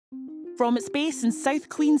From its base in South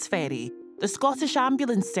Queensferry, the Scottish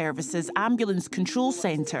Ambulance Services Ambulance Control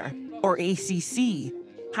Centre, or ACC,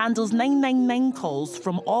 handles 999 calls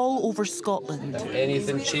from all over Scotland. If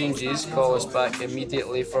anything changes, call us back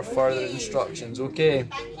immediately for further instructions, okay?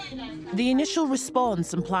 The initial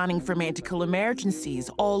response and planning for medical emergencies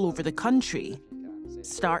all over the country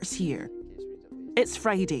starts here. It's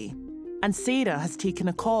Friday, and Sarah has taken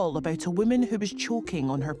a call about a woman who was choking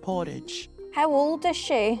on her porridge. How old is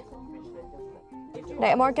she?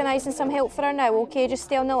 Right, I'm organising some help for her now, okay? Just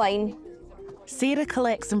stay on the line. Sarah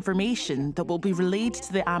collects information that will be relayed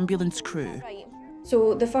to the ambulance crew. Right.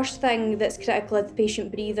 So the first thing that's critical is the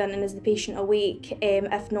patient breathing and is the patient awake.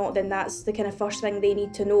 If not, then that's the kind of first thing they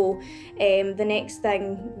need to know. The next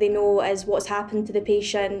thing they know is what's happened to the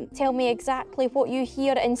patient. Tell me exactly what you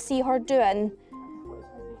hear and see her doing.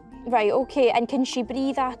 Right, okay, and can she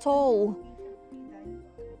breathe at all?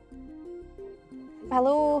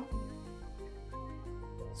 Hello?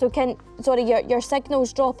 So sorry, your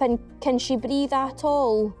signal's dropping. Can she breathe at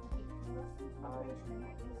all?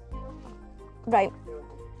 Right,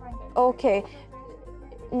 okay.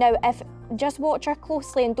 Now, just watch her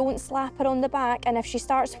closely and don't slap her on the back, and if she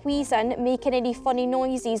starts wheezing, making any funny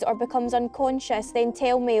noises or becomes unconscious, then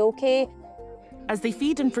tell me, okay? As they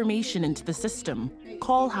feed information into the system,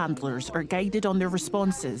 call handlers are guided on their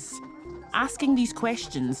responses. Asking these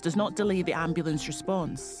questions does not delay the ambulance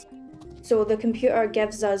response. So the computer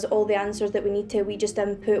gives us all the answers that we need to. We just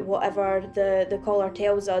input whatever the caller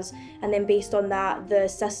tells us, and then based on that, the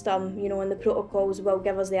system, and the protocols will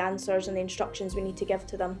give us the answers and the instructions we need to give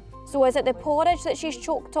to them. So is it the porridge that she's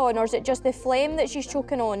choked on, or is it just the phlegm that she's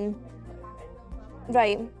choking on?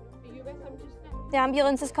 Right. The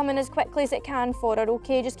ambulance is coming as quickly as it can for her,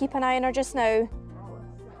 okay? Just keep an eye on her just now.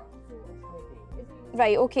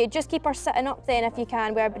 Right, okay, just keep her sitting up then if you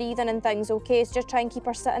can, with her breathing and things, okay? So just try and keep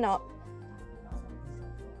her sitting up.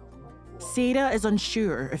 Sarah is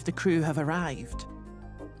unsure if the crew have arrived.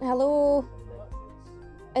 Hello?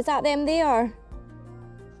 Is that them there?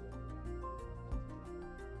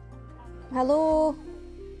 Hello?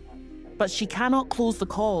 But she cannot close the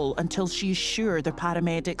call until she is sure the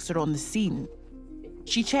paramedics are on the scene.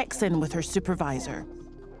 She checks in with her supervisor.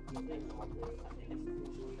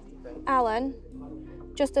 Alan,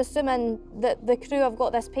 just assuming that the crew have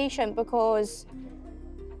got this patient because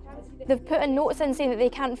they've put in notes in saying that they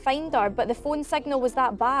can't find her, but the phone signal was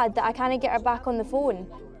that bad that I can't get her back on the phone.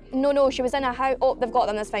 No, she was in a house. Oh, they've got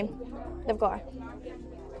them, that's fine. They've got her.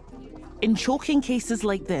 In choking cases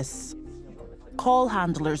like this, call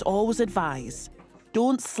handlers always advise,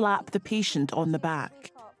 don't slap the patient on the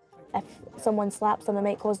back. If someone slaps them, it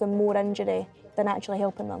might cause them more injury than actually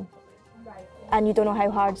helping them. And you don't know how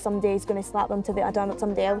hard somebody's going to slap them to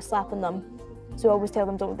somebody else slapping them. So I always tell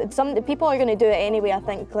them, don't. People are going to do it anyway, I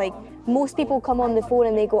think. Like, most people come on the phone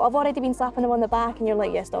and they go, I've already been slapping them on the back, and you're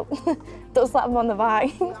like, yeah, stop. Don't slap them on the back.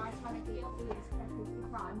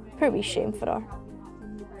 Poor wee shame for her.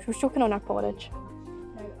 She was choking on her porridge.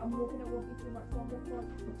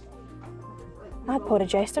 I had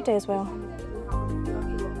porridge yesterday as well.